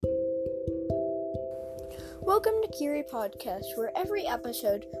Welcome to Kiri Podcast, where every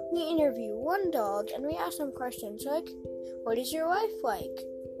episode we interview one dog and we ask them questions like, what is your life like?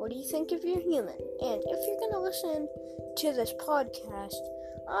 What do you think if you're human? And if you're going to listen to this podcast,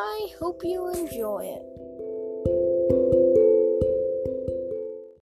 I hope you enjoy it.